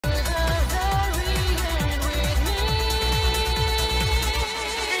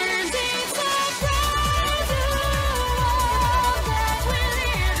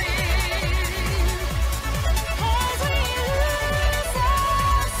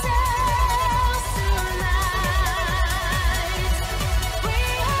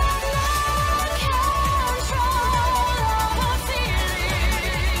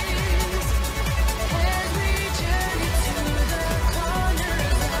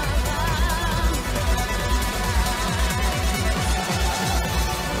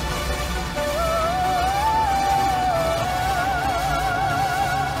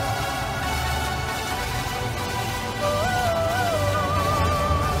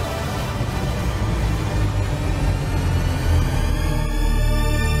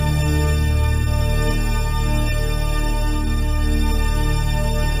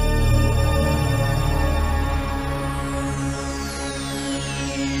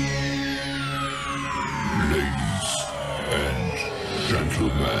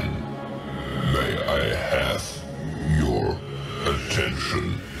gentlemen, may I have your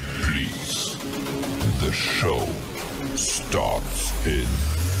attention, please? The show starts in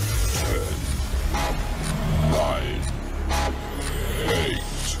 10, 9, 8,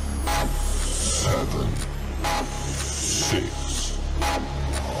 7, 6,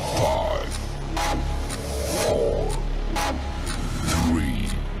 5, 4, 3,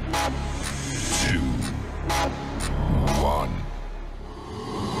 2, 1,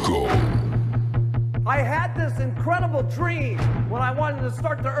 go. I had this incredible dream when I wanted to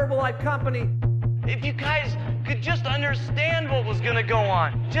start the Herbalife company. If you guys could just understand what was gonna go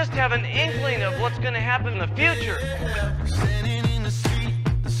on, just have an inkling of what's gonna happen in the future. Standing in the street,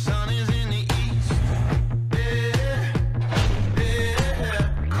 the sun is in the east.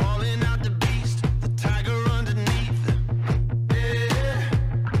 Calling out the beast, the tiger underneath.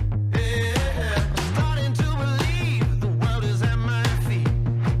 I'm starting to believe the world is at my feet.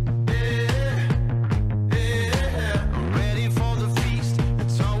 I'm ready for the feast,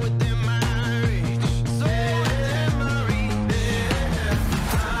 it's all within my reach. So within my reach.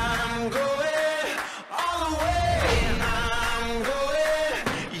 I'm going all the way. I'm going,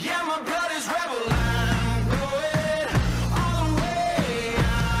 yeah, my blood is rebel. I'm going all the way.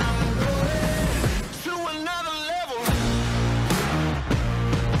 I'm going to another level. To another level.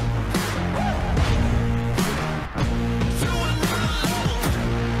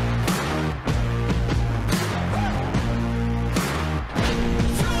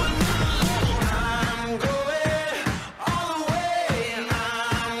 I'm going all the way.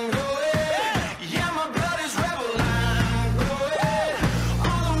 I'm going, yeah, my blood is rebel. I'm going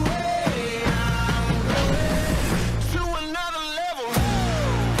all the way. I'm going to another level.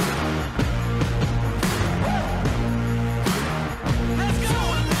 Let's go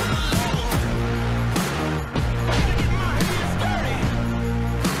another level. Gotta get my hands dirty.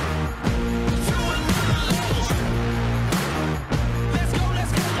 To another level. Let's go,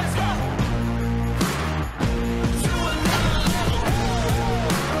 let's go, let's go. To another level. To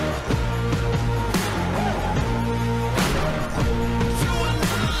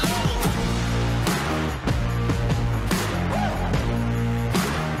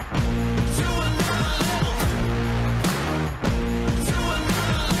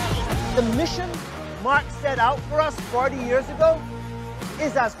The mission Mark set out for us 40 years ago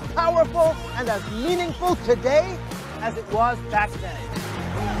is as powerful and as meaningful today as it was back then.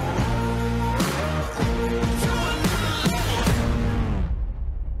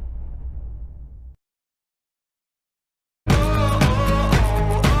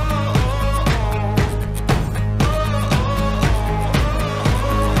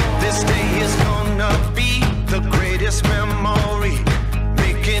 This day is gonna be the greatest memory,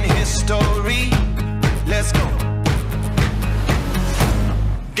 making history. Let's go.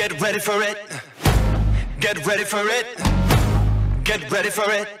 Get ready for it. Get ready for it. Get ready for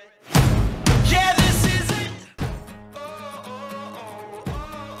it. Yeah, this is it.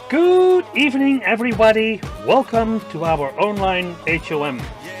 Good evening, everybody. Welcome to our online HOM.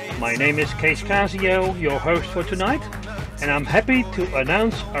 My name is Kees Casio, your host for tonight, and I'm happy to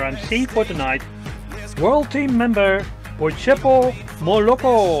announce our MC for tonight, World Team member Marikopo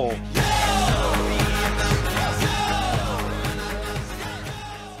Moloko.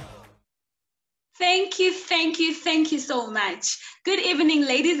 Thank you so much. Good evening,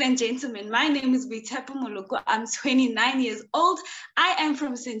 ladies and gentlemen. My name is Marikopo Moloko. I'm 29 years old. I am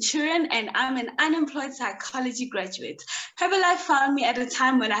from Centurion and I'm an unemployed psychology graduate. Herbalife found me at a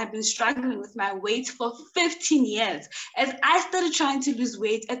time when I had been struggling with my weight for 15 years, as I started trying to lose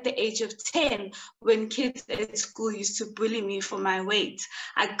weight at the age of 10 when kids at school used to bully me for my weight.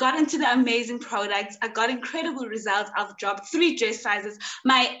 I got into the amazing products. I got incredible results. I've dropped 3 dress sizes.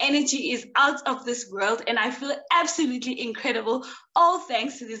 My energy is out of this world and I feel absolutely incredible, all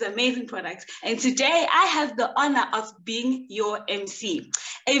thanks to these amazing products. And today I have the honor of being your MC.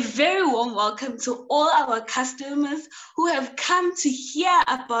 A very warm welcome to all our customers who have come to hear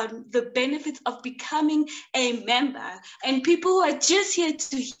about the benefits of becoming a member, and people who are just here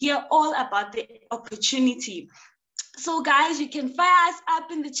to hear all about the opportunity. So guys, you can fire us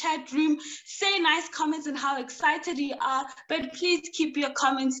up in the chat room, say nice comments on how excited you are, but please keep your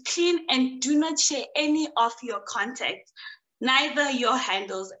comments clean and do not share any of your contacts, neither your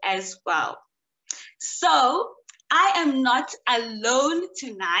handles as well. So I am not alone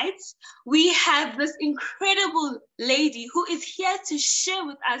tonight. We have this incredible lady who is here to share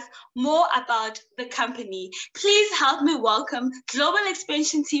with us more about the company. Please help me welcome Global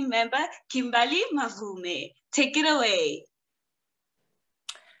Expansion Team member, Kimberly Mavume. Take it away.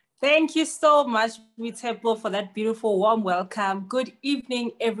 Thank you so much, Witepo, for that beautiful warm welcome. Good evening,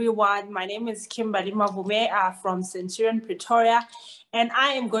 everyone. My name is Kimberly Mavume from Centurion, Pretoria, and I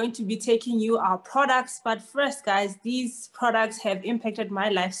am going to be taking you our products. But first, guys, these products have impacted my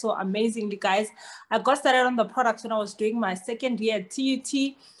life so amazingly, guys. I got started on the products when I was doing my second year at TUT.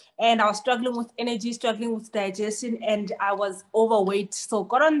 And I was struggling with energy, struggling with digestion, and I was overweight. So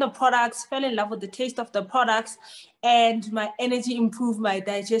got on the products, fell in love with the taste of the products, and my energy improved, my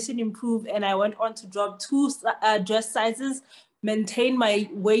digestion improved, and I went on to drop 2 dress sizes, maintain my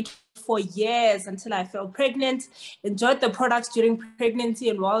weight for years until I fell pregnant, enjoyed the products during pregnancy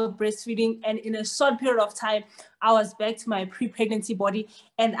and while breastfeeding, and in a short period of time, I was back to my pre-pregnancy body,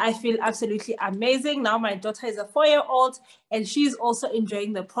 and I feel absolutely amazing. Now my daughter is a 4-year-old, and she's also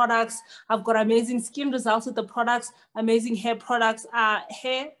enjoying the products. I've got amazing skin results with the products, amazing hair products,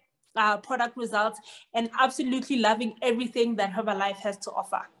 product results, and absolutely loving everything that Herbalife has to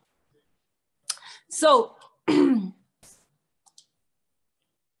offer. So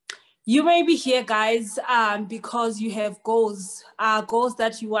you may be here, guys, because you have goals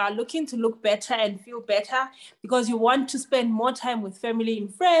that you are looking to look better and feel better, because you want to spend more time with family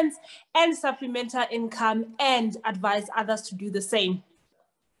and friends and supplement our income and advise others to do the same.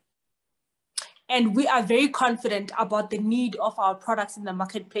 And we are very confident about the need of our products in the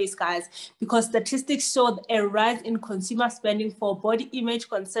marketplace, guys, because statistics show a rise in consumer spending for body image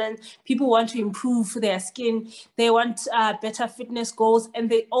concerns. People want to improve their skin, they want better fitness goals, and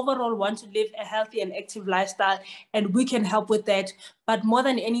they overall want to live a healthy and active lifestyle, and we can help with that. But more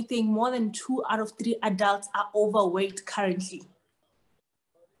than anything, more than 2 out of 3 adults are overweight currently.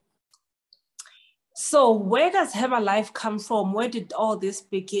 So where does Herbalife come from? Where did all this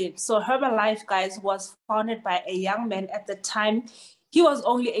begin? So Herbalife, guys, was founded by a young man at the time. He was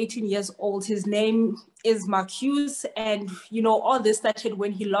only 18 years old. His name is Mark Hughes. And, you know, all this started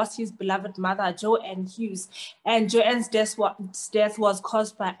when he lost his beloved mother, Joanne Hughes. And Joanne's death was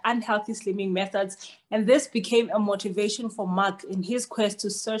caused by unhealthy slimming methods. And this became a motivation for Mark in his quest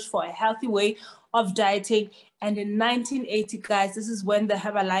to search for a healthy way of dieting. And in 1980, guys, this is when the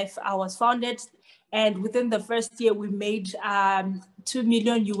Herbalife was founded. And within the first year, we made $2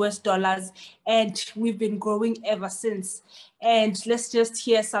 million US, and we've been growing ever since. And let's just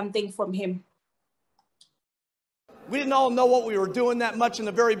hear something from him. We didn't all know what we were doing that much in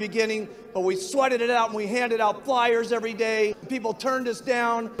the very beginning, but we sweated it out and we handed out flyers every day. People turned us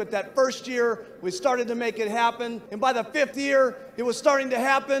down, but that first year, we started to make it happen. And by the 5th year, it was starting to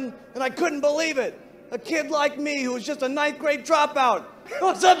happen, and I couldn't believe it. A kid like me who was just a 9th grade dropout. It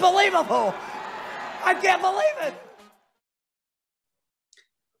was unbelievable. I can't believe it.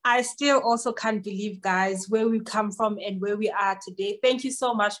 I still also can't believe, guys, where we come from and where we are today. Thank you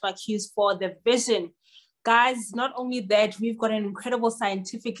so much, Mark Hughes, for the vision. Guys, not only that, we've got an incredible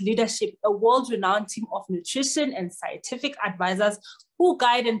scientific leadership, a world-renowned team of nutrition and scientific advisors who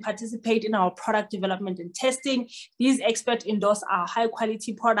guide and participate in our product development and testing. These experts endorse our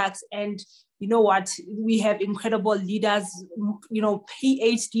high-quality products, and you know what? We have incredible leaders, you know,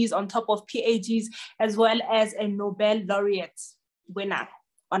 PhDs on top of PhDs, as well as a Nobel laureate winner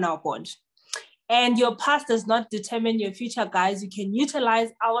on our board. And your past does not determine your future, guys. You can utilize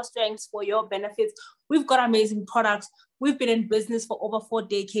our strengths for your benefits. We've got amazing products. We've been in business for over 4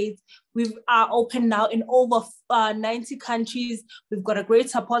 decades. We are open now in over 90 countries. We've got a great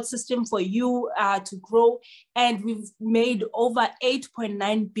support system for you to grow. And we've made over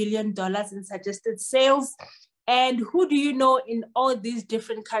 $8.9 billion in suggested sales. And who do you know in all these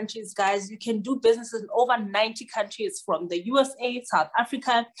different countries, guys? You can do business in over 90 countries, from the USA, South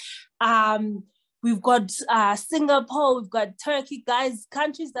Africa. We've got Singapore, we've got Turkey, guys,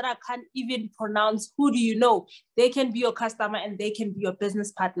 countries that I can't even pronounce. Who do you know? They can be your customer and they can be your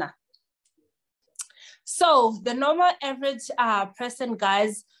business partner. So the normal average person,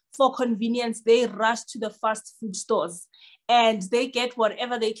 guys, for convenience, they rush to the fast food stores and they get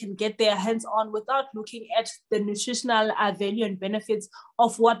whatever they can get their hands on without looking at the nutritional value and benefits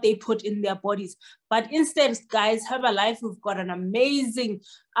of what they put in their bodies. But instead, guys, Herbalife, we've got an amazing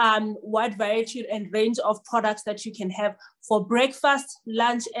wide variety and range of products that you can have for breakfast,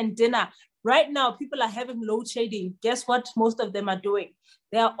 lunch, and dinner. Right now, people are having load shedding. Guess what most of them are doing?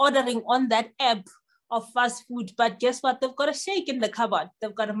 They are ordering on that app of fast food, but guess what? They've got a shake in the cupboard.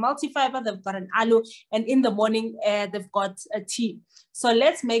 They've got a multifiber, they've got an aloe, and in the morning, they've got a tea. So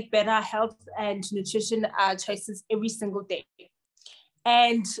let's make better health and nutrition choices every single day.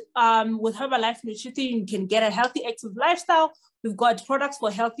 And with Herbalife Nutrition, you can get a healthy, active lifestyle. We've got products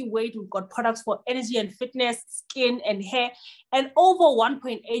for healthy weight. We've got products for energy and fitness, skin and hair. And over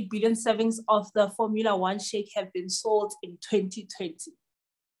 1.8 billion servings of the Formula One shake have been sold in 2020.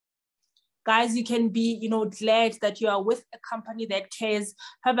 Guys, you can be, glad that you are with a company that cares.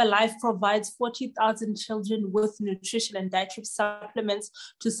 Herbalife provides 40,000 children with nutrition and dietary supplements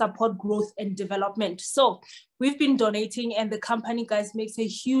to support growth and development. So we've been donating, and the company, guys, makes a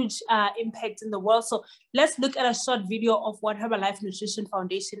huge impact in the world. So let's look at a short video of what Herbalife Nutrition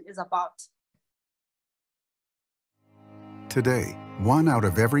Foundation is about. Today, 1 out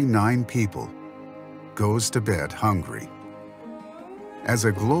of every 9 people goes to bed hungry. As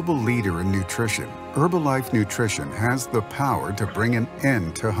a global leader in nutrition, Herbalife Nutrition has the power to bring an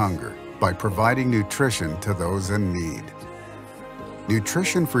end to hunger by providing nutrition to those in need.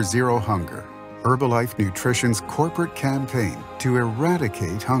 Nutrition for Zero Hunger, Herbalife Nutrition's corporate campaign to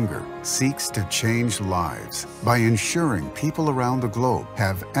eradicate hunger, seeks to change lives by ensuring people around the globe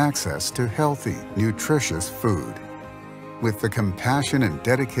have access to healthy, nutritious food. With the compassion and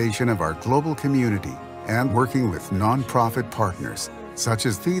dedication of our global community and working with nonprofit partners, such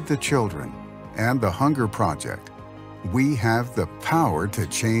as Feed the Children and the Hunger Project, we have the power to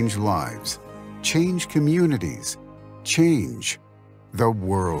change lives, change communities, change the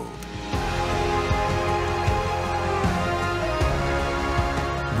world.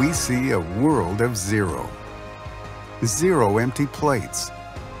 We see a world of zero. Zero empty plates,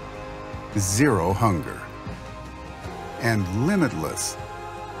 zero hunger, and limitless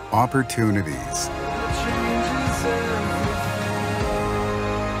opportunities.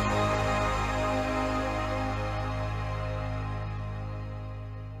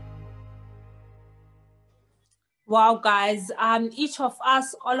 Wow, guys, each of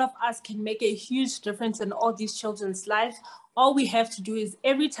us, all of us can make a huge difference in all these children's lives. All we have to do is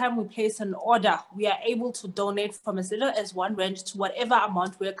every time we place an order, we are able to donate from as little as R1 to whatever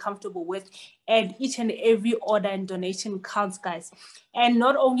amount we're comfortable with. And each and every order and donation counts, guys. And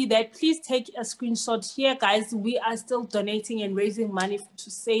not only that, please take a screenshot here, guys. We are still donating and raising money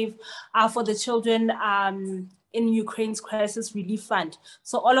to save for the children in Ukraine's crisis relief fund.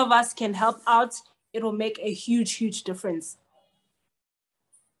 So all of us can help out. It will make a huge, huge difference.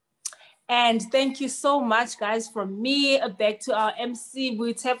 And thank you so much, guys, from me. Back to our MC,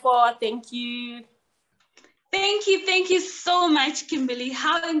 Marikopo. Thank you. Thank you so much, Kimberly.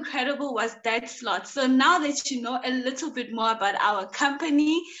 How incredible was that slot? So now that you know a little bit more about our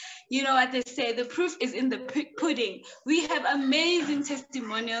company, you know what they say, the proof is in the pudding. We have amazing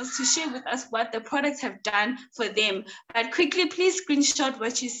testimonials to share with us what the products have done for them. But quickly, please screenshot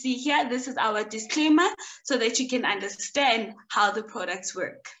what you see here. This is our disclaimer so that you can understand how the products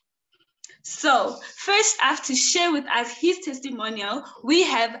work. So first up to share with us his testimonial, we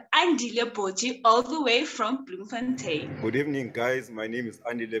have Andile Boji all the way from Bloemfontein. Good evening, guys. My name is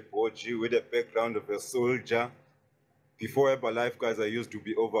Andile Boji with a background of a soldier. Before Herbalife, guys, I used to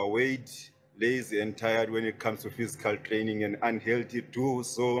be overweight, lazy and tired when it comes to physical training and unhealthy too,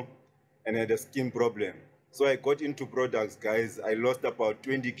 and had a skin problem. So I got into products, guys. I lost about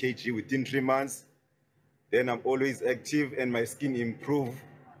 20 kg within 3 months. Then I'm always active and my skin improved.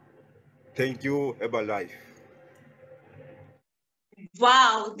 Thank you, Herbalife.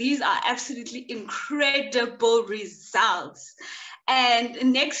 Wow, these are absolutely incredible results.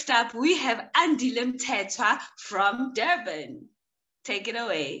 And next up, we have Andile Mthethwa from Durban. Take it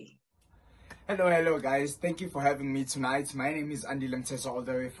away. Hello guys, thank you for having me tonight. My name is Andile Mthethwa all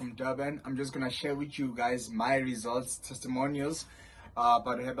the way from Durban. I'm just gonna share with you guys my results, testimonials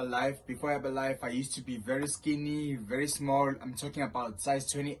about Herbalife. Before Herbalife, I used to be very skinny, very small. I'm talking about size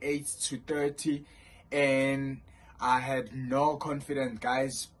 28 to 30, and I had no confidence,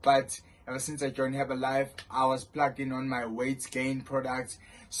 guys. But ever since I joined Herbalife, I was plugged in on my weight gain products.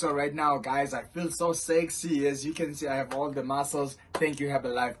 So right now, guys, I feel so sexy. As you can see, I have all the muscles. Thank you,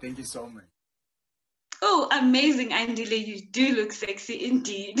 Herbalife. Thank you so much. Oh, amazing, Andile. You do look sexy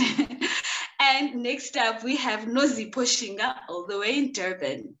indeed. And next up, we have Nozipho Shinga all the way in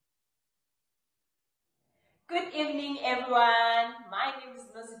Durban. Good evening, everyone. My name is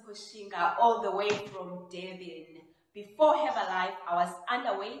Nozipho Shinga all the way from Durban. Before Herbalife, I was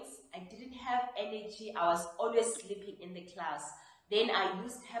underweight. I didn't have energy. I was always sleeping in the class. Then I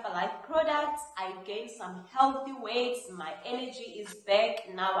used Herbalife products. I gained some healthy weight. My energy is back.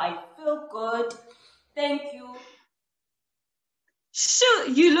 Now I feel good. Thank you. Sure,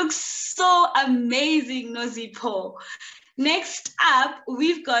 you look so amazing, Nozipho. Next up,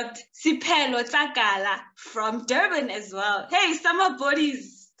 we've got Sipelo Tsagala from Durban as well. Hey, summer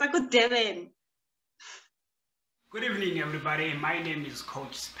bodies, Sako Durban. Good evening, everybody. My name is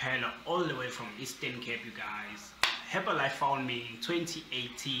Coach Sipelo, all the way from Eastern Cape, you guys. Herbalife found me in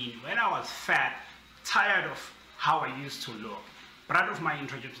 2018 when I was fat, tired of how I used to look. Part of my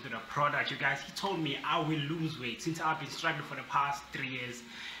introduction to the product, you guys, he told me I will lose weight since I've been struggling for the past 3 years.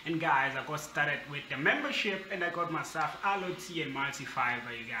 And guys, I got started with the membership and I got myself LOT and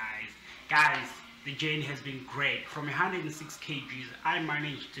multi-fiber, you guys. Guys, the journey has been great. From 106 kgs, I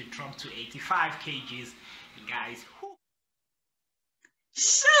managed to drop to 85 kgs. And guys,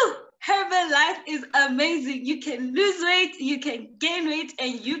 Shoo! Herbalife is amazing. You can lose weight, you can gain weight,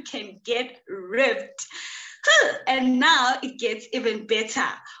 and you can get ripped. And now it gets even better.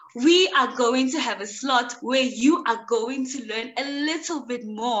 We are going to have a slot where you are going to learn a little bit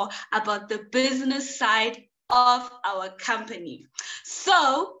more about the business side of our company.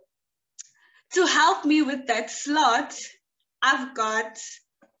 So, to help me with that slot, I've got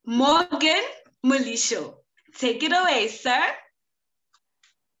Morgan Molisho. Take it away, sir.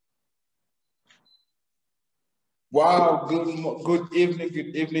 Wow, good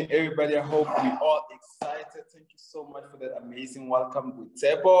evening, everybody. I hope we're all excited. Thank you so much for that amazing welcome with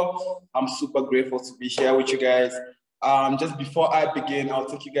Tebo. I'm super grateful to be here with you guys. Just before I begin, I'll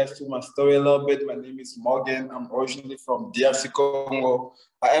take you guys through my story a little bit. My name is Morgan. I'm originally from DRC Congo.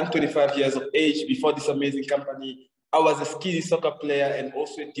 I am 25 years of age. Before this amazing company, I was a skinny soccer player and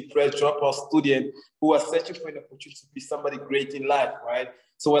also a depressed dropout student who was searching for an opportunity to be somebody great in life, right?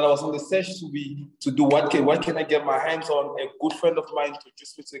 So when I was on the search to do what can I get my hands on, a good friend of mine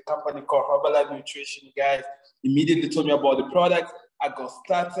introduced me to a company called Herbalife Nutrition. Guys immediately told me about the product. I got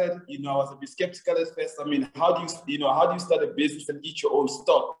started. I was a bit skeptical at first. I mean, how do you start a business and eat your own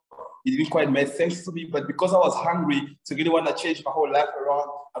stock? It didn't quite make sense to me, but because I was hungry to really want to change my whole life around,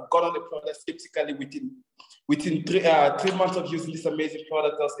 I got on the product skeptically. Within 3 months of using this amazing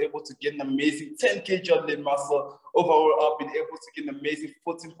product, I was able to get an amazing 10 kg lean muscle. Overall, I've been able to get an amazing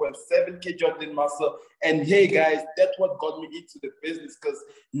 14.7 kg lean muscle. And hey, guys, that's what got me into the business, because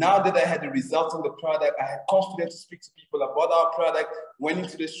now that I had the results of the product, I had confidence to speak to people about our product, went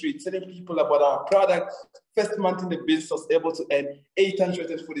into the street telling people about our product. First month in the business, I was able to earn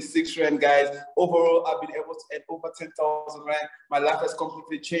 846 Rand, guys. Overall, I've been able to earn over 10,000 Rand. My life has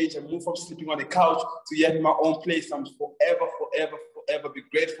completely changed. I moved from sleeping on the couch to having my own place. I'm forever be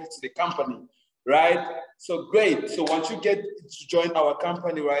grateful to the company, right? So great. So once you get to join our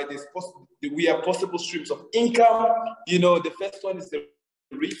company, right, we have possible streams of income. The first one is the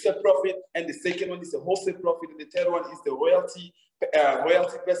retail profit, and the second one is the wholesale profit, and the third one is the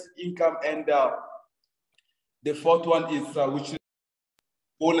royalty-based income, and the fourth one is which is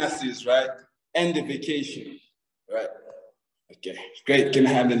bonuses, right? And the vacation, right? Okay, great. Can I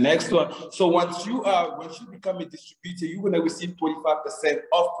have the next one? So once you become a distributor, you're gonna receive 25%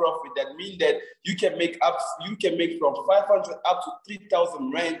 of profit. That means that you can make from 500 up to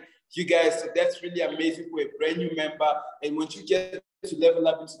 3,000 Rand. You guys, so that's really amazing for a brand new member. And once you get to level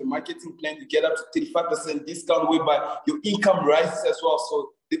up into the marketing plan, you get up to 35% discount, whereby your income rises as well.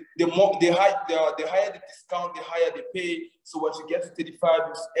 So the higher the discount, the higher the pay. So once you get to 35,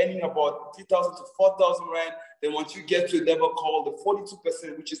 you're earning about 3,000 to 4,000 Rand. Then once you get to a level called the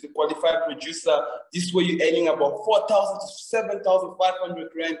 42%, which is the qualified producer, this way you're earning about 4,000 to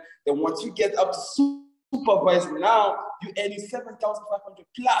 7,500 Rand. Then once you get up to supervisor, now you're earning 7,500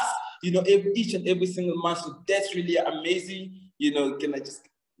 plus, each and every single month. So that's really amazing. Can I just,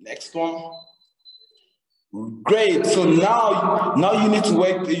 next one? Great. So now you need to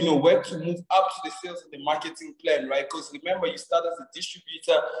work to move up to the sales and the marketing plan, right? Because remember, you start as a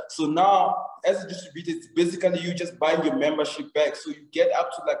distributor. So now, as a distributor, it's basically you just buying your membership back. So you get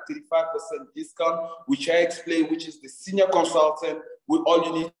up to like 35% discount, which I explained, which is the senior consultant. With all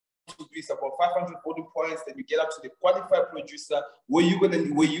you need to do is about 500 voting points. Then you get up to the qualified producer, where you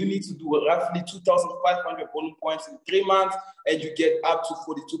need to do roughly 2,500 voting points in 3 months, and you get up to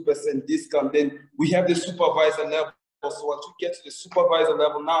 42% discount. Then we have the supervisor level. So once you get to the supervisor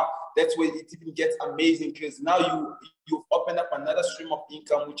level, now that's where it even gets amazing, because now you've opened up another stream of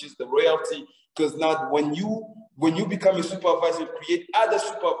income, which is the royalty. Because now when you become a supervisor, you create other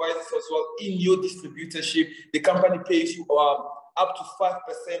supervisors as well in your distributorship. The company pays you up to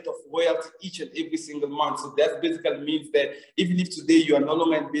 5% of royalty each and every single month. So that basically means that even if today you are no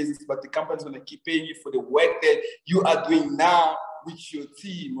longer in business, but the company's going to keep paying you for the work that you are doing now with your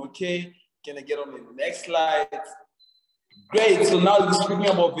team, okay? Can I get on the next slide? Great. So now we're speaking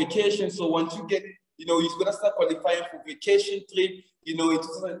about vacation. So once you get, you're going to start qualifying for vacation trip.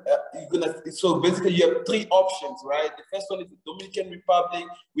 So basically you have 3 options, right? The first one is the Dominican Republic.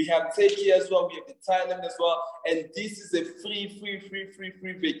 We have Turkey as well. We have the Thailand as well. And this is a free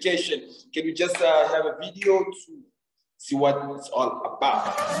vacation. Can we just have a video to see what it's all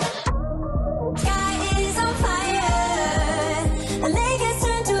about? Sky is on fire. Lake has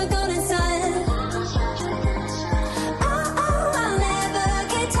turned to a golden sun. Oh, oh, oh.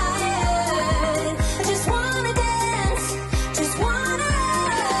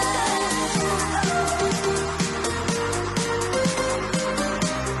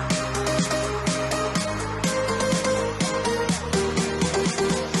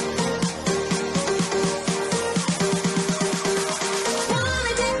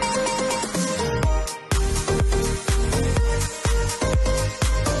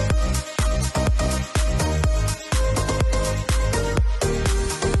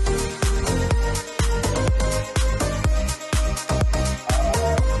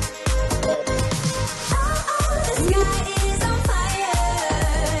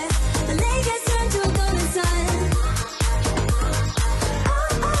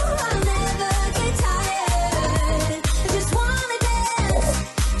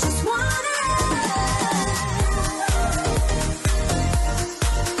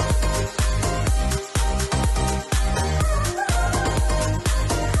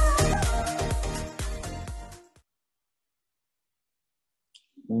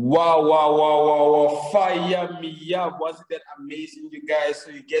 Wow. Fire me up. Wasn't that amazing, you guys?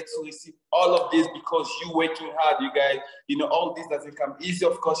 So you get to receive all of this because you're working hard, you guys. You know, all this doesn't come easy.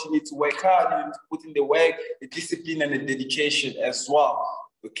 Of course, you need to work hard. You need to put in the work, the discipline, and the dedication as well.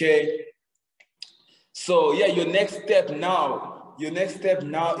 Okay? So yeah, your next step now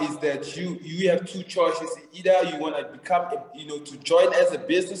is that you have two choices. Either you want to become to join as a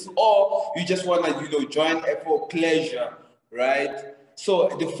business, or you just want to join for pleasure, right? So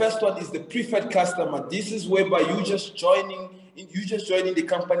the first one is the preferred customer. This is whereby you just joining the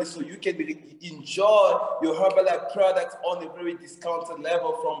company so you can enjoy your Herbalife products on a very discounted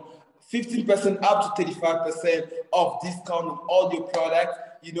level from 15% up to 35% of discount on all your products,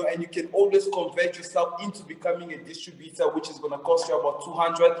 and you can always convert yourself into becoming a distributor, which is going to cost you about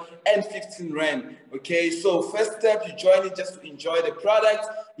 215 Rand. Okay, so first step, you join it just to enjoy the product,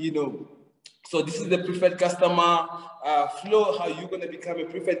 So this is the preferred customer flow, how you're going to become a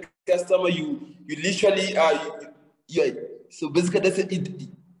preferred customer. You literally, so basically that's it.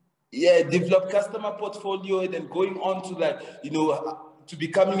 Yeah, develop customer portfolio, then going on to to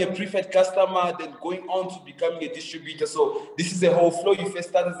becoming a preferred customer, then going on to becoming a distributor. So this is a whole flow. You first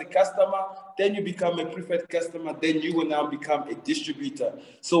start as a customer, then you become a preferred customer, then you will now become a distributor.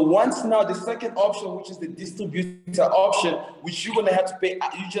 So once now the second option, which is the distributor option, which you're gonna have to pay,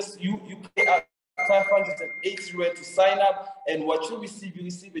 you pay 580 Rand to sign up, and what you receive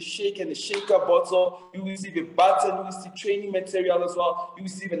a shake and a shaker bottle, you receive a button, you receive training material as well, you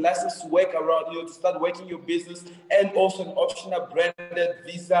receive a license to work around, to start working your business, and also an optional branded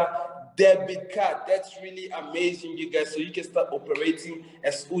Visa debit card. That's really amazing, you guys, so you can start operating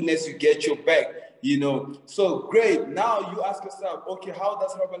as soon as you get your bag. So great. Now you ask yourself, okay, how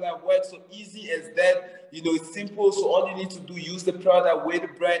does Herbalife work? So easy as that. It's simple. So all you need to do, use the product, wear the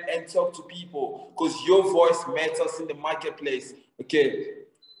brand, and talk to people, because your voice matters in the marketplace. Okay.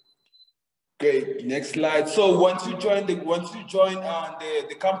 Great. Next slide. So once you join the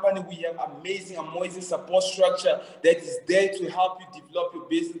company, we have amazing support structure that is there to help you develop your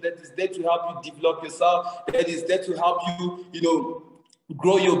business, that is there to help you develop yourself, that is there to help you,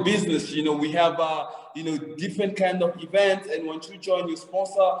 grow your business. We have different kind of events, and once you join, your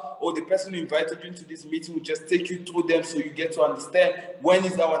sponsor or the person who invited you into this meeting will just take you through them, so you get to understand when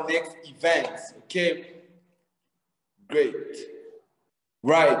is our next event. Okay. Great.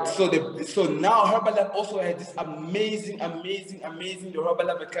 Right. So now Herbalife also has this amazing the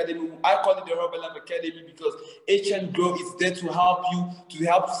Herbalife Academy. I call it the Herbalife Academy because HN Grow is there to help you,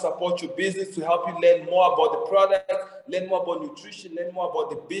 to support your business, to help you learn more about the product, learn more about nutrition, learn more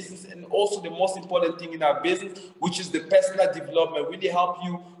about the business, and also the most important thing in our business, which is the personal development, really help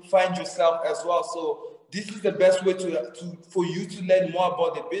you find yourself as well. So this is the best way for you to learn more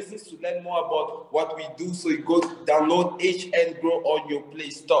about the business, to learn more about what we do. So you go download HN Grow on your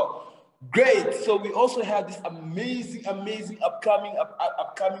Play Store. Great. So we also have this amazing upcoming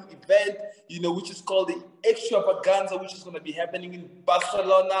event, which is called the Extravaganza, which is going to be happening in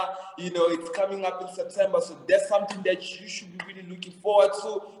Barcelona. It's coming up in September. So that's something that you should be really looking forward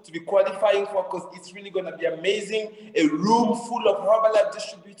to be qualifying for, because it's really going to be amazing. A room full of Herbalife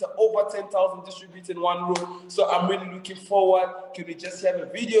distributor, over 10,000 distributors in one room. So I'm really looking forward. Can we just have a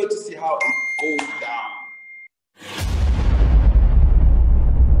video to see how it goes down?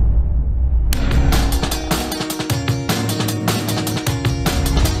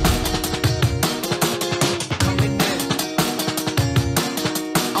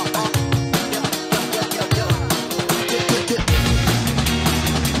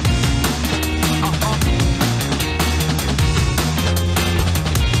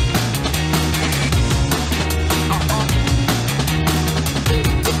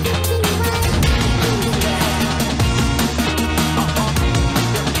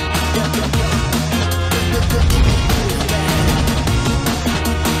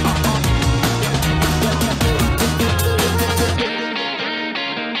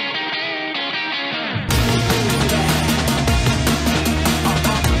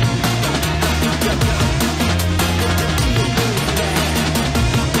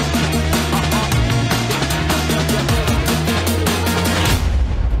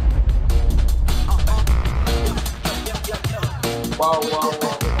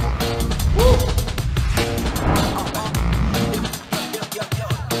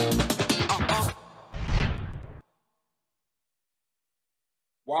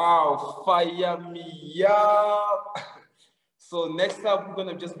 Wow, fire me up. So next up, we're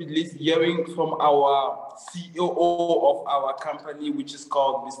gonna just be hearing from our COO of our company, which is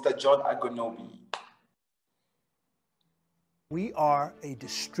called Mr. John Agonobi. We are a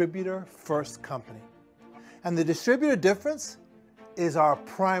distributor-first company. And the distributor difference is our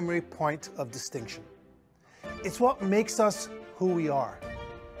primary point of distinction. It's what makes us who we are.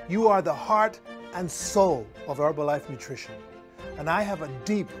 You are the heart and soul of Herbalife Nutrition, and I have a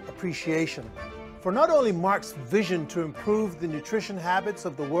deep appreciation for not only Mark's vision to improve the nutrition habits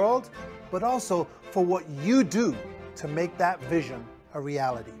of the world, but also for what you do to make that vision a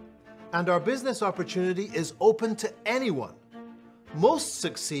reality. And our business opportunity is open to anyone. Most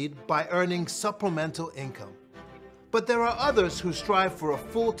succeed by earning supplemental income. But there are others who strive for a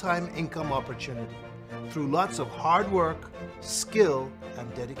full-time income opportunity through lots of hard work, skill,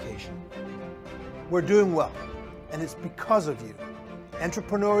 and dedication. We're doing well, and it's because of you.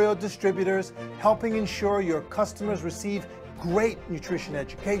 Entrepreneurial distributors helping ensure your customers receive great nutrition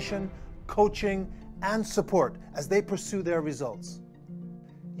education, coaching, and support as they pursue their results.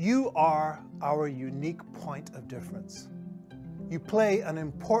 You are our unique point of difference. You play an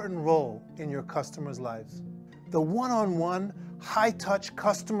important role in your customers' lives. The one-on-one, high-touch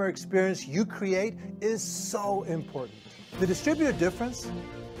customer experience you create is so important. The distributor difference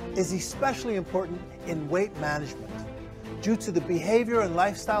is especially important in weight management due to the behavior and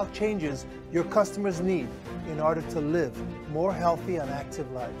lifestyle changes your customers need in order to live more healthy and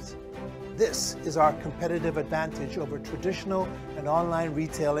active lives. This is our competitive advantage over traditional and online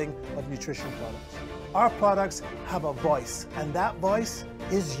retailing of nutrition products. Our products have a voice, and that voice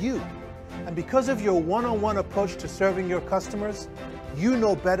is you. And because of your one-on-one approach to serving your customers, you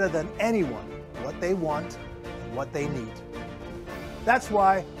know better than anyone what they want and what they need. That's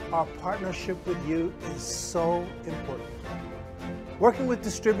why our partnership with you is so important. Working with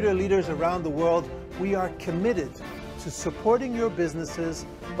distributor leaders around the world, we are committed to supporting your businesses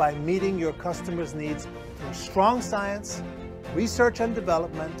by meeting your customers' needs through strong science, research and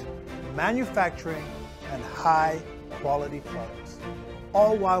development, manufacturing, and high-quality products,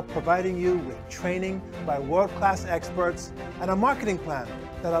 all while providing you with training by world-class experts and a marketing plan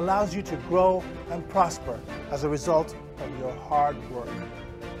that allows you to grow and prosper as a result of your hard work.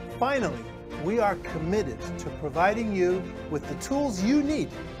 Finally, we are committed to providing you with the tools you need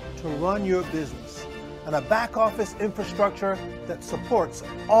to run your business and a back-office infrastructure that supports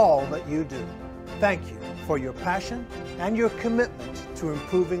all that you do. Thank you for your passion and your commitment to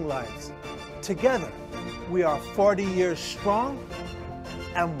improving lives. Together, we are 40 years strong,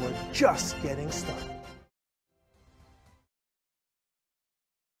 and we're just getting started.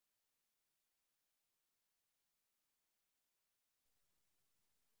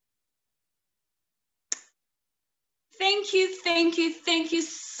 Thank you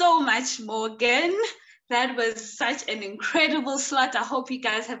so much, Morgan. That was such an incredible slot. I hope you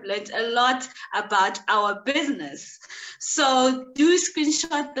guys have learned a lot about our business. So do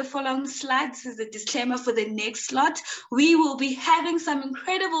screenshot the following slides as a disclaimer for the next slot. We will be having some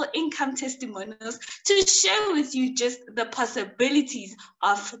incredible income testimonials to share with you just the possibilities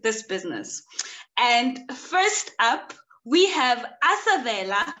of this business. And first up, we have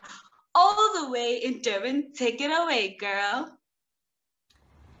Asavela, all the way in Durban. Take it away, girl.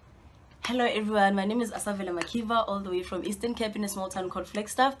 Hello everyone, my name is Asavela Makiva, all the way from Eastern Cape in a small town called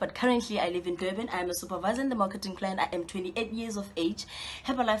Flagstaff, but currently I live in Durban. I am a supervisor in the marketing plan. I am 28 years of age.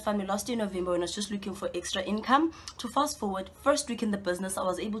 Herbalife found me last year in November when I was just looking for extra income. To fast forward, first week in the business, I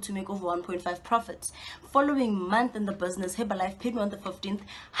was able to make over 1.5 profits. Following month in the business, Herbalife paid me on the 15th,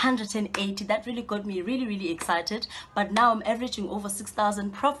 180. That really got me really excited. But now I'm averaging over 6,000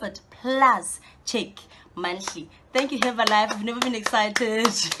 profit plus check monthly. Thank you, Herbalife. I've never been excited.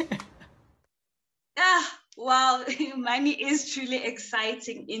 Wow, money is truly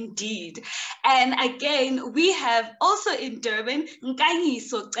exciting indeed. And again, we have also in Durban,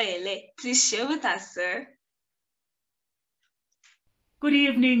 Nkanyiso Cele. Please share with us, sir. Good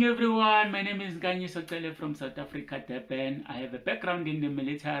evening, everyone. My name is Nkanyiso Cele from South Africa, Durban. I have a background in the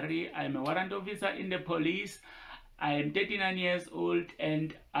military. I'm a warrant officer in the police. I am 39 years old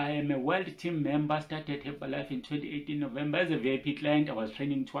and I am a world team member. Started Herbalife in 2018 November as a VIP client. I was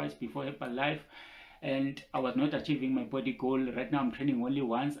training twice before Herbalife and I was not achieving my body goal. Right now I'm training only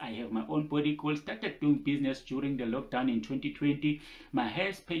once. I have my own body goal. Started doing business during the lockdown in 2020. My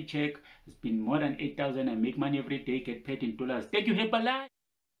highest paycheck has been more than 8,000. I make money every day, get paid in dollars. Thank you, Herbalife.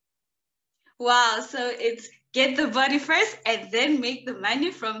 Wow, so it's get the body first and then make the money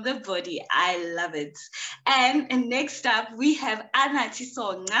from the body. I love it. And next up, we have Anna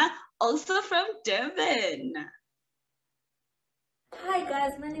Tisonga, also from Durban. Hi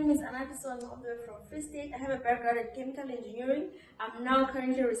guys, my name is Anna Tisonga, all the way from Free State. I have a background in chemical engineering. I'm now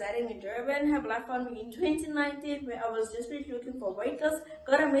currently residing in Durban. Herbalife found me in 2019 where I was desperately looking for weight loss,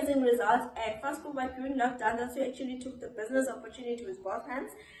 got amazing results, and fast forward during lockdown, that's who actually took the business opportunity with both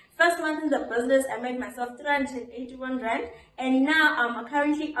hands. First month in the business, I made myself 381 rand, and now I'm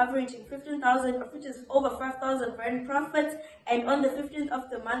currently averaging 15,000, of which is over 5,000 rand profits. And on the 15th of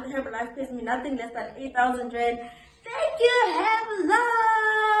the month, Herbalife pays me nothing less than 8,000 rand. Thank you, Herbalife.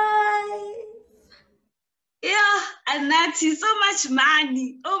 Yeah, and that is so much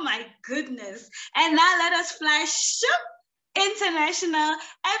money. Oh my goodness. And now let us fly shoop international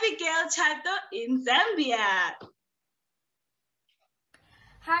Abigail Chato in Zambia.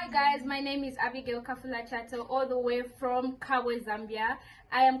 Hi guys, my name is Abigail Kafula Chato, all the way from Kabwe, Zambia.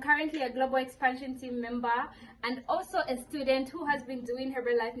 I am currently a global expansion team member and also a student who has been doing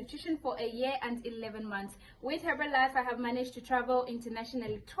Herbalife Nutrition for a year and 11 months. With Herbalife, I have managed to travel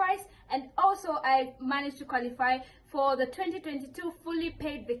internationally twice, and also I managed to qualify for the 2022 fully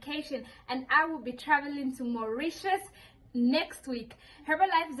paid vacation, and I will be traveling to Mauritius next week.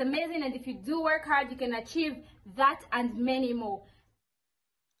 Herbalife is amazing, and if you do work hard, you can achieve that and many more.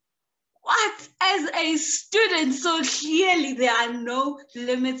 What? As a student, so clearly there are no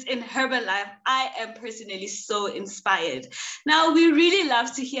limits in Herbalife. I am personally so inspired. Now, we really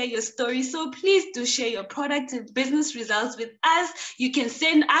love to hear your story, so please do share your product and business results with us. You can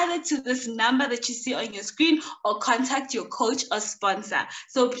send either to this number that you see on your screen or contact your coach or sponsor.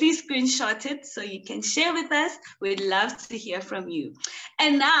 So please screenshot it so you can share with us. We'd love to hear from you.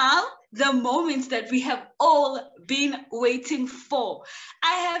 And now, the moment that we have all been waiting for.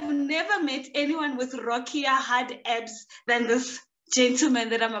 I have never met anyone with rockier hard abs than this gentleman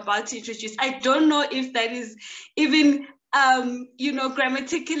that I'm about to introduce. I don't know if that is even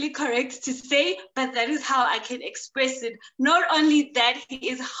grammatically correct to say, but that is how I can express it. Not only that, he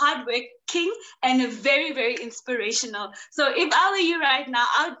is hardworking and very, very inspirational. So if I were you right now,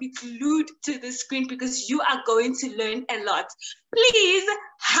 I would be glued to the screen because you are going to learn a lot. Please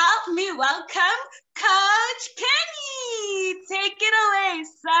help me welcome Coach Kenny. Take it away,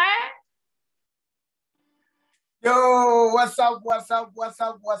 sir. Yo, what's up, everyone?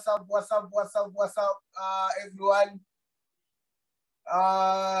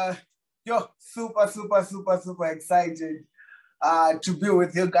 Super excited to be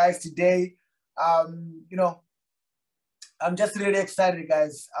with you guys today. I'm just really excited,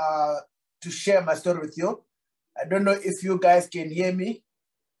 guys, to share my story with you. I don't know if you guys can hear me.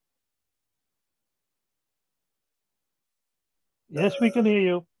 Yes, we can hear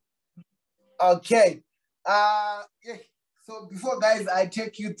you. Okay. So before, guys, I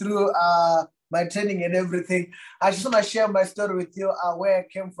take you through my training and everything, I just want to share my story with you, where I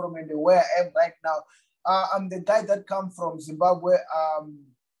came from and where I am right now. I'm the guy that come from Zimbabwe.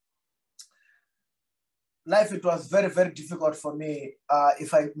 Life, it was very, very difficult for me,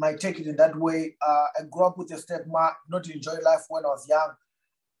 if I might take it in that way. I grew up with a stepmom, not enjoy life when I was young,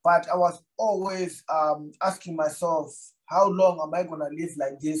 but I was always asking myself, how long am I going to live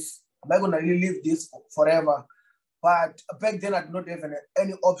like this? Am I going to live this forever? But back then, I did not have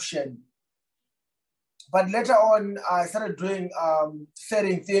any option. But later on, I started doing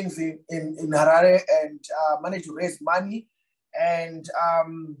selling things in Harare and managed to raise money. And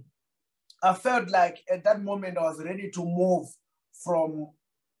I felt like at that moment, I was ready to move from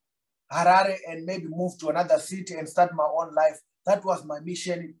Harare and maybe move to another city and start my own life. That was my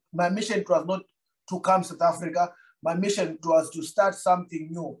mission. My mission was not to come to South Africa. My mission was to start something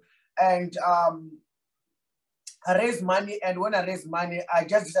new. And I raised money, and when I raised money, I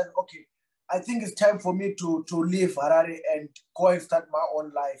just decided, okay, I think it's time for me to leave Harare and go and start my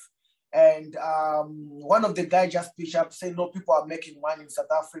own life. And one of the guys just pitched up, saying, no, people are making money in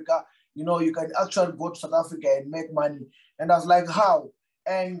South Africa. You can actually go to South Africa and make money. And I was like, how?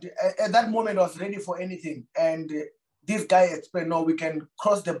 And at that moment, I was ready for anything. And this guy explained, no, we can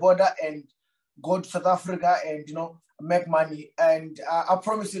cross the border and go to South Africa and, make money. And I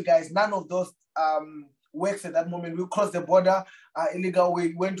promise you guys, none of those works at that moment. We crossed the border, illegal.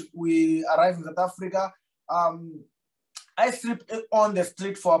 We arrived in South Africa. I slept on the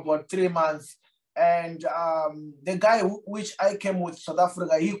street for about 3 months. And the guy which I came with South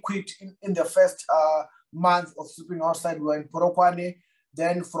Africa, he quit in the first month of sleeping outside. We were in Polokwane.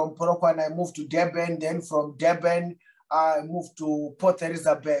 Then from Polokwane, I moved to Durban. Then from Durban, I moved to Port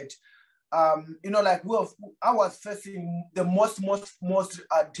Elizabeth. I was facing the most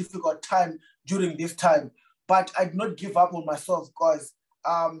difficult time during this time, but I did not give up on myself, because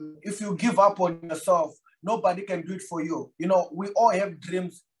if you give up on yourself, nobody can do it for you. We all have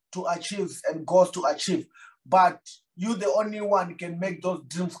dreams to achieve and goals to achieve, but you the only one can make those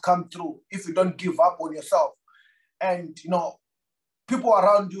dreams come true if you don't give up on yourself. And people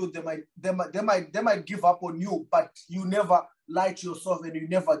around you, they might give up on you, but you never lie to yourself and you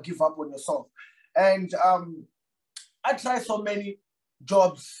never give up on yourself. And I tried so many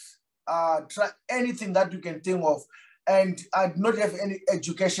jobs, try anything that you can think of. And I did not have any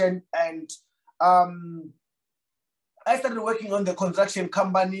education. And I started working on the construction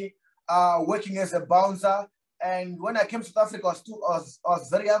company, working as a bouncer. And when I came to South Africa, I was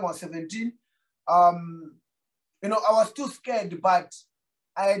very young, I was 17. You know, I was too scared, but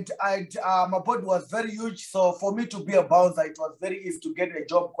my body was very huge. So for me to be a bouncer, it was very easy to get a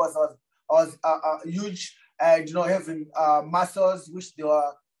job because I was huge and, you know, having muscles, which they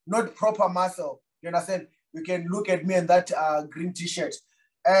were not proper muscle. You understand? You can look at me in that green t-shirt.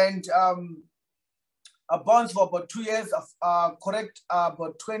 And I bounced for about 2 years, correct,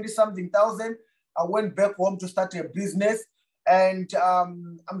 about 20-something thousand. I went back home to start a business. And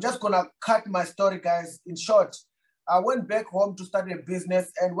I'm just going to cut my story, guys, in short. I went back home to start a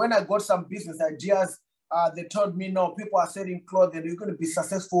business. And when I got some business ideas, they told me, no, people are selling clothes and you're going to be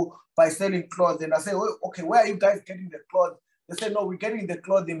successful by selling clothes. And I said, well, okay, where are you guys getting the clothes? They said, no, we're getting the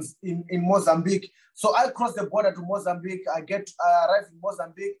clothes in Mozambique. So I crossed the border to Mozambique. I arrived in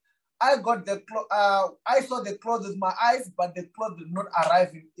Mozambique. I got the I saw the clothes with my eyes, but the clothes did not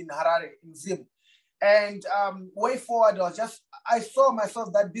arrive in Harare, in Zim. And way forward, I saw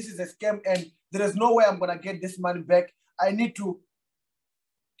myself that this is a scam and there is no way I'm going to get this money back. I need to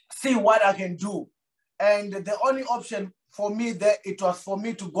see what I can do. And the only option for me there, it was for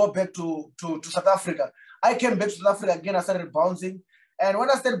me to go back to South Africa. I came back to South Africa again, I started bouncing. And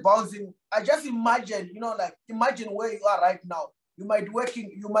when I started bouncing, I just imagine, you know, like imagine where you are right now. You might be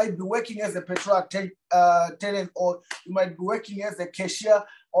working as a petrol attendant, or you might be working as a cashier,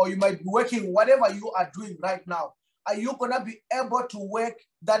 or you might be working whatever you are doing right now. Are you gonna be able to work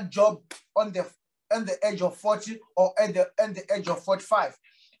that job on the age of 40 or at the age of 45?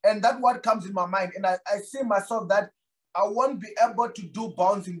 And that's what comes in my mind. And I see myself that I won't be able to do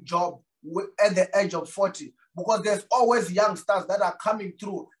bouncing job at the age of 40, because there's always youngsters that are coming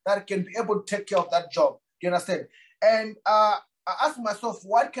through that can be able to take care of that job. You understand? And I asked myself,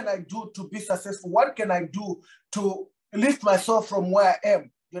 what can I do to be successful? What can I do to lift myself from where I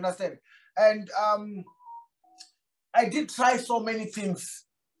am? You understand? And I did try so many things,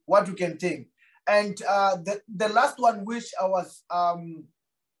 what you can think. And the last one, which I was,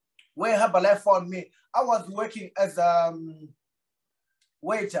 where Herbalife found me, I was working as a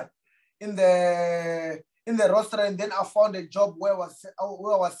waiter in the restaurant. Then I found a job where I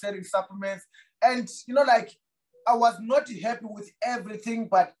was selling supplements. And, you know, like, I was not happy with everything,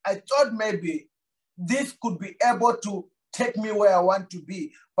 but I thought maybe this could be able to take me where I want to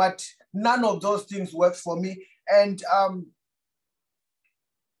be. But none of those things worked for me. And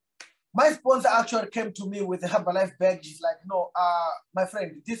my sponsor actually came to me with a Herbalife bag. She's like, no, my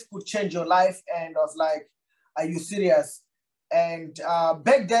friend, this could change your life. And I was like, are you serious? And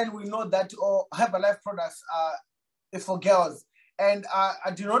back then, we know that Herbalife products are for girls. And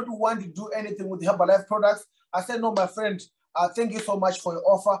I did not want to do anything with Herbalife products. I said, no, my friend, thank you so much for your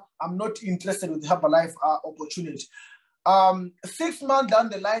offer. I'm not interested with Herbalife opportunity. 6 months down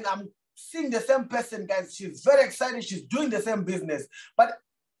the line, I'm seeing the same person, guys. She's very excited. She's doing the same business. But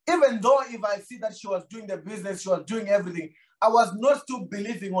even though if I see that she was doing the business, she was doing everything, I was not still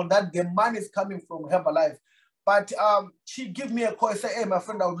believing on that the money is coming from Herbalife. But she gave me a call and said, hey, my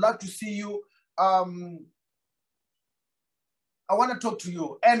friend, I would like to see you. I want to talk to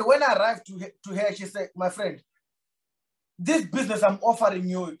you. And when I arrived to her, she said, my friend, this business I'm offering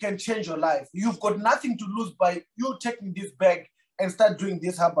you can change your life. You've got nothing to lose by you taking this bag and start doing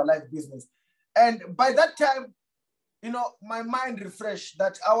this Herbalife business. And by that time, you know, my mind refreshed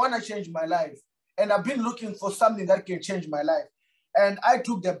that I want to change my life. And I've been looking for something that can change my life. And I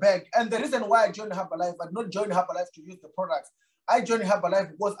took the bag. And the reason why I joined Herbalife, I did not join Herbalife to use the products. I joined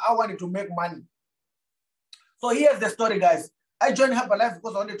Herbalife because I wanted to make money. So here's the story, guys. I joined Herbalife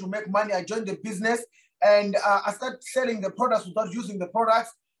because I wanted to make money. I joined the business and I started selling the products without using the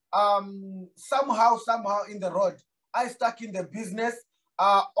products. Somehow in the road, I stuck in the business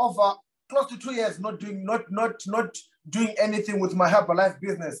over close to 2 years, not doing anything with my Herbalife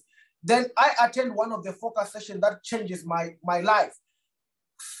business. Then I attend one of the focus sessions that changes my life.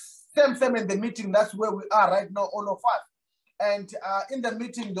 Same in the meeting, that's where we are right now, all of us. And in the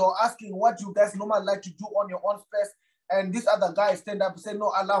meeting, they were asking what you guys normally like to do on your own space. And this other guy stand up and say, no,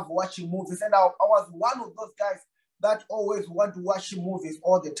 I love watching movies. And I was one of those guys that always want to watch movies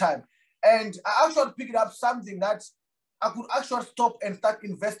all the time. And I actually picked up something that I could actually stop and start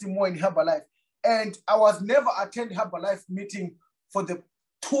investing more in Herbalife. And I was never attend Herbalife meeting for the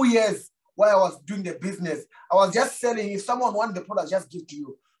 2 years while I was doing the business. I was just selling. If someone wanted the product, just give to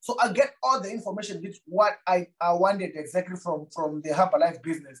you. So I get all the information, which what I wanted exactly from the Herbalife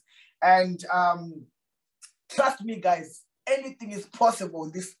business. And trust me, guys, anything is possible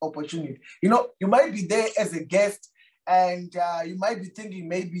in this opportunity. You know, you might be there as a guest, and you might be thinking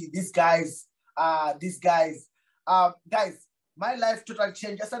maybe guys, guys, my life totally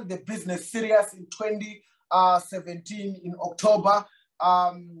changed. I started the business serious in 2017 in October,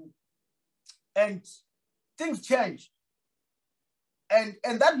 and things changed.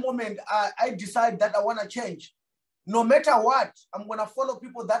 And that moment, I decided that I want to change. No matter what, I'm going to follow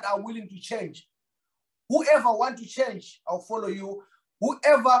people that are willing to change. Whoever want to change, I'll follow you.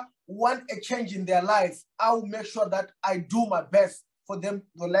 Whoever want a change in their lives, I'll make sure that I do my best for them,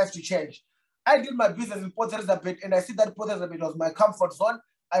 their life to change. I did my business in Port Elizabeth, and I see that Port Elizabeth was my comfort zone.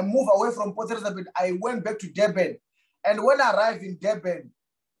 I moved away from Port Elizabeth. I went back to Durban. And when I arrived in Durban,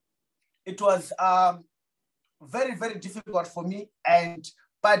 it was very, very difficult for me.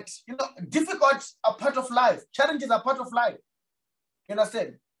 But you know, difficult are part of life. Challenges are part of life. You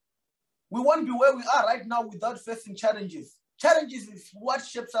understand? We won't be where we are right now without facing challenges. Challenges is what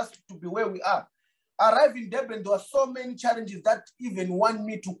shapes us to be where we are. Arriving in Durban, there were so many challenges that even want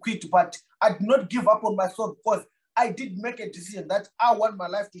me to quit, but I did not give up on myself because I did make a decision that I want my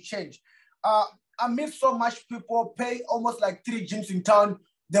life to change. I meet so much people, pay almost like 3 gyms in town,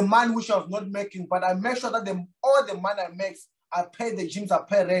 the money which I was not making, but I make sure that all the money I make, I pay the gyms, I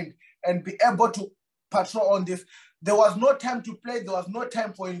pay rent, and be able to patrol on this. There was no time to play. There was no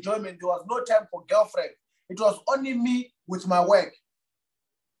time for enjoyment. There was no time for girlfriend. It was only me with my work.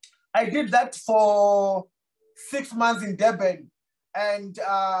 I did that for 6 months in Durban, and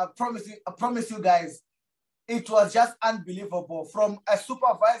I promise you guys, it was just unbelievable. From a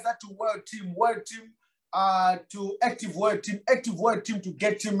supervisor to world team to active world team to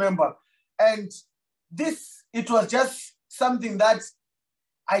get team member. And it was just something that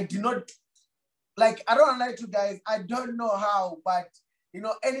I did not, like, I don't lie to you guys, I don't know how, but you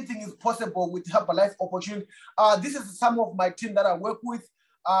know, anything is possible with Herbalife opportunity. This is some of my team that I work with.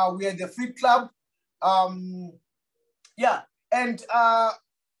 We are the Fit Club. Yeah, and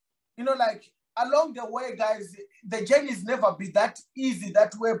you know, like, along the way, guys, the journey's never be that easy,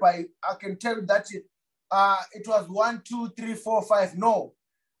 that way, by I can tell you that it was 1, 2, 3, 4, 5. No.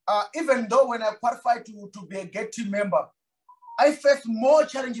 Even though when I qualified to be a GET team member, I faced more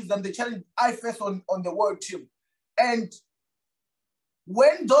challenges than the challenge I faced on the world team. And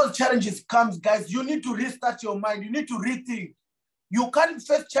when those challenges comes, guys, you need to restart your mind. You need to rethink. You can't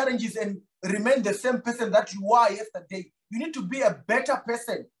face challenges and remain the same person that you were yesterday. You need to be a better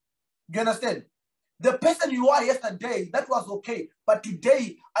person. You understand? The person you are yesterday, that was okay. But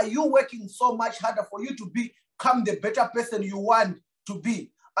today, are you working so much harder for you to become the better person you want to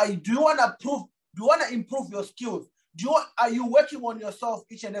be? Do you want to improve your skills? Are you working on yourself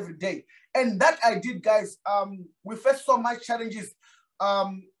each and every day? And that I did, guys. We faced so much challenges,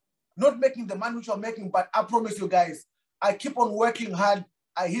 not making the money which I'm making, but I promise you guys, I keep on working hard.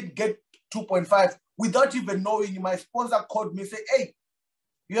 I hit GET 2.5 without even knowing. My sponsor called me, say, hey,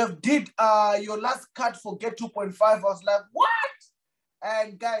 you have did your last cut for GET 2.5. I was like, what?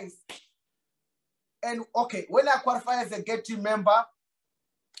 And guys, and okay, when I qualified as a GET team member,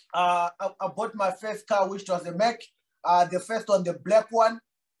 I bought my first car, which was a Mac, the first one, the black one,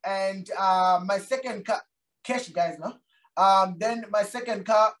 and my second car, cash, guys, no? Then my second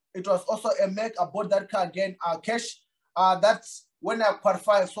car, it was also a Mac. I bought that car again, cash. That's when I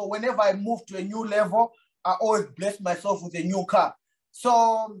qualified. So whenever I move to a new level, I always bless myself with a new car.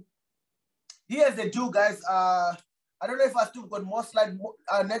 So here's the deal, guys. I don't know if I still got more slide.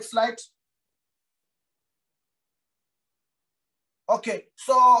 Next slide. Okay,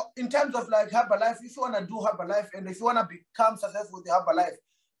 so in terms of like Herbalife, if you want to do Herbalife and if you want to become successful with the Herbalife,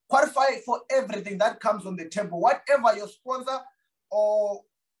 qualify for everything that comes on the table. Whatever your sponsor or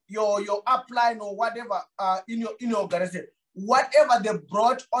your upline or whatever in your organization, whatever they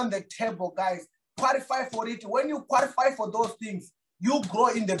brought on the table, guys, qualify for it. When you qualify for those things, you grow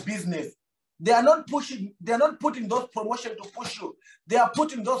in the business. They are not putting those promotions to push you. They are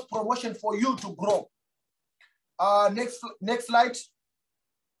putting those promotions for you to grow. Next slide.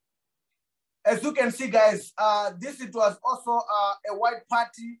 As you can see, guys, it was also a white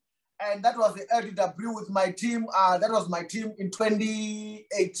party, and that was the LDW with my team. That was my team in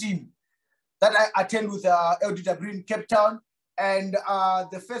 2018 that I attended with LDW in Cape Town. And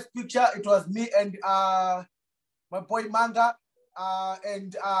the first picture, it was me and my boy Manga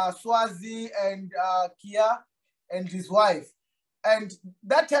and Swazi and Kia and his wife. And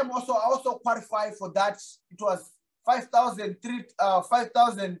that time also, I also qualified for that. It was 5,000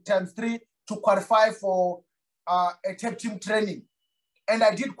 times 3 to qualify for a tech team training. And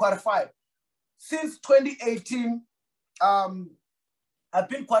I did qualify. Since 2018, I've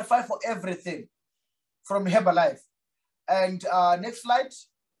been qualified for everything from Herbalife. And next slide.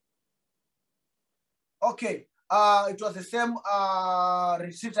 Okay, it was the same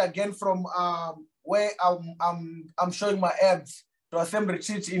retreat again from where I'm showing my abs. It was the same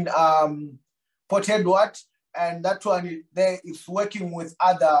retreat in Port Edward, and that one there is working with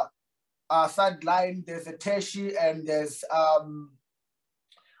other sideline. There's a Teshi and there's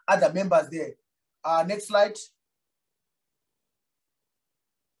other members there. Next slide.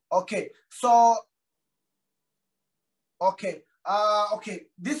 Okay, so okay, okay.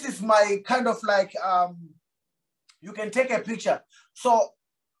 This is my kind of like you can take a picture. So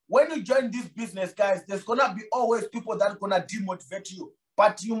when you join this business, guys, there's gonna be always people that are gonna demotivate you.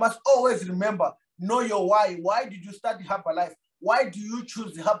 But you must always remember, know your why. Why did you start Herbalife? Why do you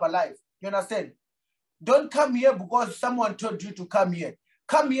choose Herbalife? You understand? Don't come here because someone told you to come here.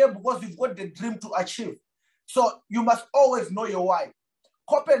 Come here because you've got the dream to achieve. So you must always know your why.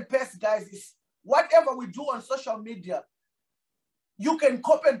 Copy and paste, guys, is whatever we do on social media, you can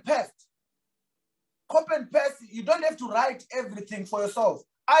copy and paste. Copy and paste, you don't have to write everything for yourself.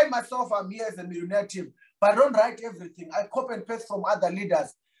 I myself am here as a millionaire team, but I don't write everything. I copy and paste from other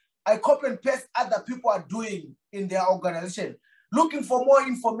leaders. I copy and paste other people are doing in their organization. Looking for more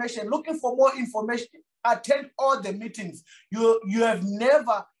information, attend all the meetings. You have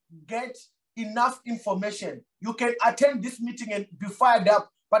never get enough information. You can attend this meeting and be fired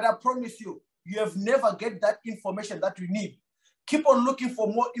up, but I promise you, you have never get that information that you need. Keep on looking for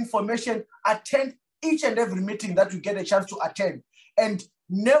more information. Attend each and every meeting that you get a chance to attend, and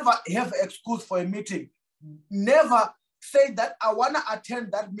never have an excuse for a meeting. Never say that I want to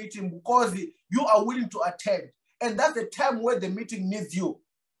attend that meeting because you are willing to attend. And that's the time where the meeting needs you.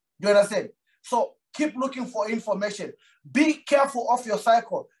 Do you understand? So keep looking for information. Be careful of your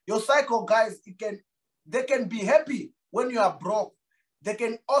cycle. Your cycle, guys, they can be happy when you are broke. They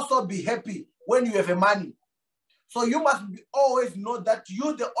can also be happy when you have money. So you must always know that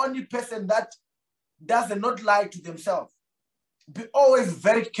you're the only person that does not lie to themselves. Be always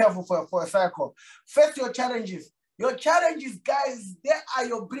very careful for a cycle. Face your challenges. Your challenges, guys, they are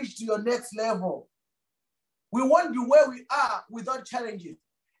your bridge to your next level. We won't be where we are without challenges.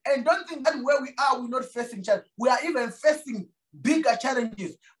 And don't think that where we are, we're not facing challenges. We are even facing bigger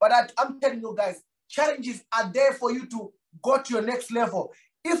challenges. But I'm telling you guys, challenges are there for you to go to your next level.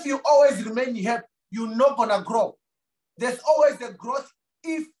 If you always remain here, you're not gonna grow. There's always a growth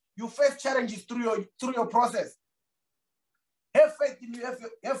if you face challenges through your process. Have faith in you,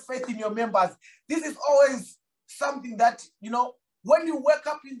 have faith in your members. This is always something that, you know, when you wake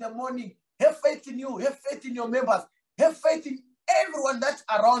up in the morning, have faith in you, have faith in your members, have faith in everyone that's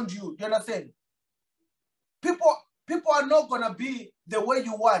around you. Do you understand? People are not gonna be the way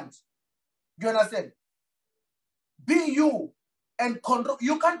you want. Do you understand? Be you and control.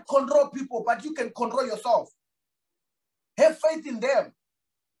 You can't control people, but you can control yourself. Have faith in them.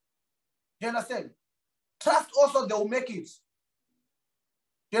 Do you understand? Trust also they will make it.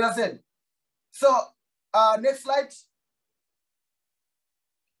 Do you understand? So, next slide.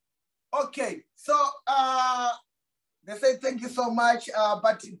 Okay, so they say thank you so much.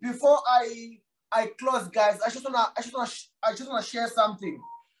 But before I close, guys, I just wanna share something.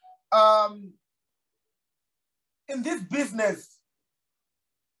 In this business,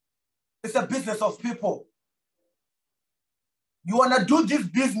 it's a business of people. You wanna do this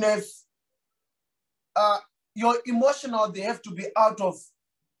business, your emotional, they have to be out of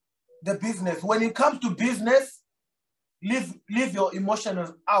the business. When it comes to business, leave your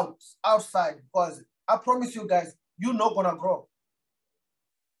emotions outside, because I promise you guys, you're not gonna grow.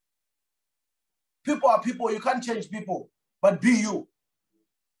 People are people, you can't change people, but be you.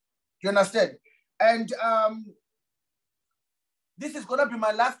 You understand? And this is gonna be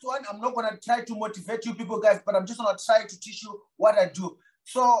my last one. I'm not gonna try to motivate you people, guys, but I'm just gonna try to teach you what I do.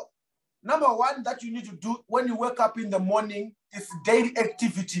 So, number one that you need to do when you wake up in the morning is daily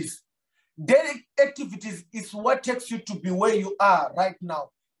activities. Daily activities is what takes you to be where you are right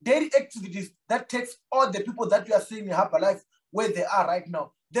now. Daily activities that takes all the people that you are seeing in Herbalife where they are right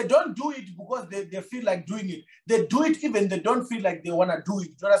now. They don't do it because they feel like doing it. They do it even they don't feel like they want to do it.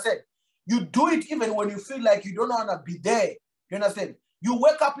 You understand? You do it even when you feel like you don't want to be there. You understand? You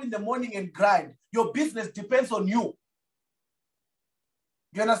wake up in the morning and grind. Your business depends on you.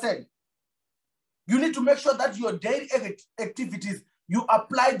 You understand? You need to make sure that your daily activities, you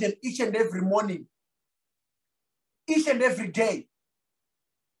apply them each and every morning, each and every day.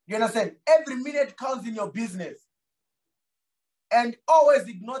 You understand? Every minute counts in your business. And always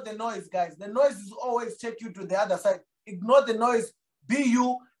ignore the noise, guys. The noise is always take you to the other side. Ignore the noise, be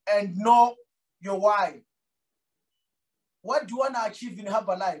you, and know your why. What do you want to achieve in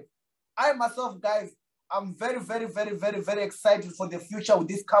Herbalife? I myself, guys, I'm very, very, very, very, very excited for the future with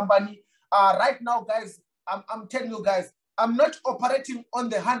this company. Right now, guys, I'm telling you guys, I'm not operating on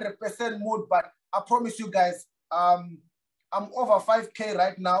the 100% mood, but I promise you guys, I'm over 5K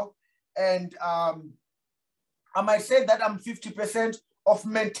right now. And I might say that I'm 50% of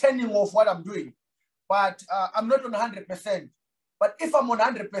maintaining of what I'm doing, but I'm not on 100%. But if I'm on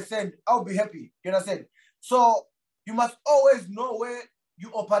 100%, I'll be happy, you understand? So you must always know where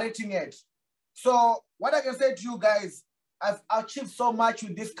you're operating at. So what I can say to you guys, I've achieved so much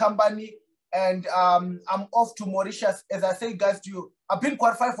with this company, and I'm off to Mauritius. As I say, guys, to you, I've been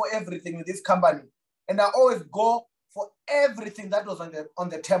qualified for everything with this company, and I always go for everything that was on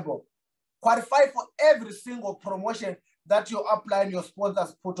the table. Qualified for every single promotion that you apply and your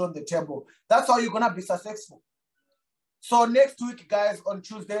sponsors put on the table. That's how you're gonna be successful. So next week, guys, on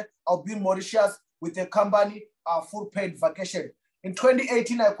Tuesday, I'll be in Mauritius with a company, full paid vacation. In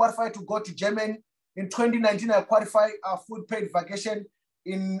 2018, I qualified to go to Germany. In 2019, I qualified full paid vacation.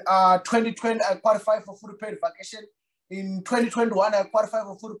 In 2020, I qualified for full paid vacation. In 2021, I qualified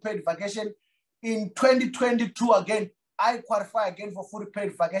for full paid vacation. In 2022, again, I qualify again for full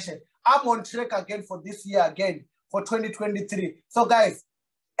paid vacation. I'm on track again for this year again, for 2023. So guys,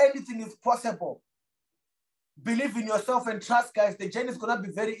 anything is possible. Believe in yourself and trust, guys. The journey is going to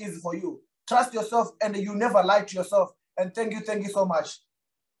be very easy for you. Trust yourself and you never lie to yourself. And thank you so much.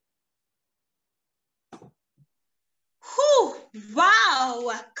 Whew,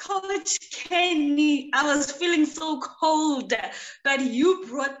 wow, Coach Kenny, I was feeling so cold, but you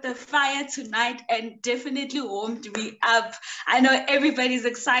brought the fire tonight and definitely warmed me up. I know everybody's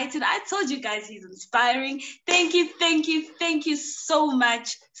excited. I told you guys he's inspiring. Thank you so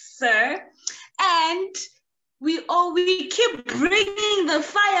much, sir. And we keep bringing the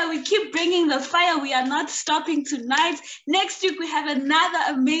fire. We keep bringing the fire. We are not stopping tonight. Next week, we have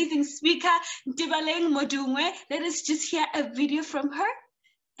another amazing speaker, Dibaleng Modungwe. Let us just hear a video from her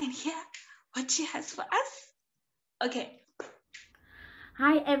and hear what she has for us. Okay.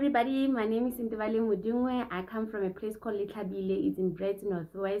 Hi everybody, my name is Dibaleng Modungwe. I come from a place called Litlabile. It's in Brett,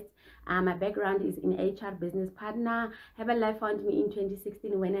 Northwest. My background is in HR business partner. Herbalife found me in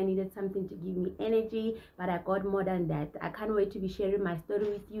 2016 when I needed something to give me energy, but I got more than that. I can't wait to be sharing my story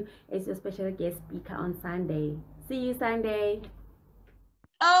with you as your special guest speaker on Sunday. See you Sunday.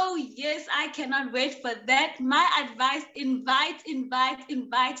 Oh yes, I cannot wait for that. My advice, invite.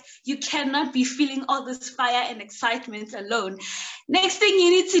 You cannot be feeling all this fire and excitement alone. Next thing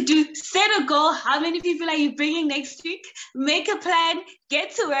you need to do, set a goal. How many people are you bringing next week? Make a plan,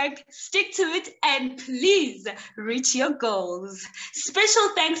 get to work, stick to it, and please reach your goals. Special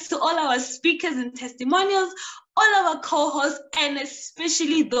thanks to all our speakers and testimonials, all our co-hosts, and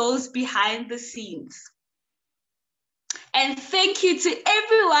especially those behind the scenes. And thank you to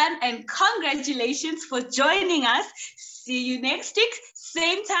everyone and congratulations for joining us. See you next week,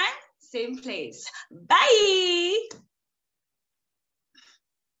 same time, same place. Bye.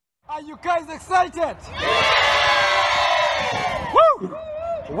 Are you guys excited? Yeah! Woo!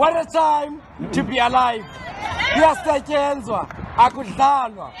 What a time to be alive. Kuyasetshenzwa,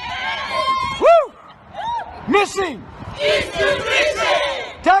 akudlalwa. Woo! Mission is to mission.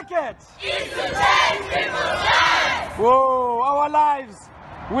 Target is to change people's lives. Whoa, our lives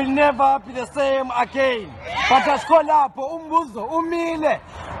will never be the same again. But asikholapho umbuzo umile.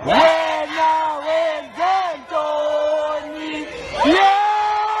 Wena wenze ntoni? Yeah!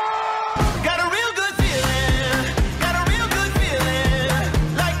 Got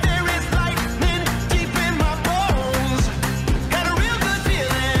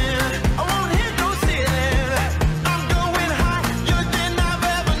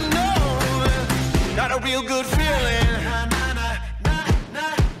a real good feeling.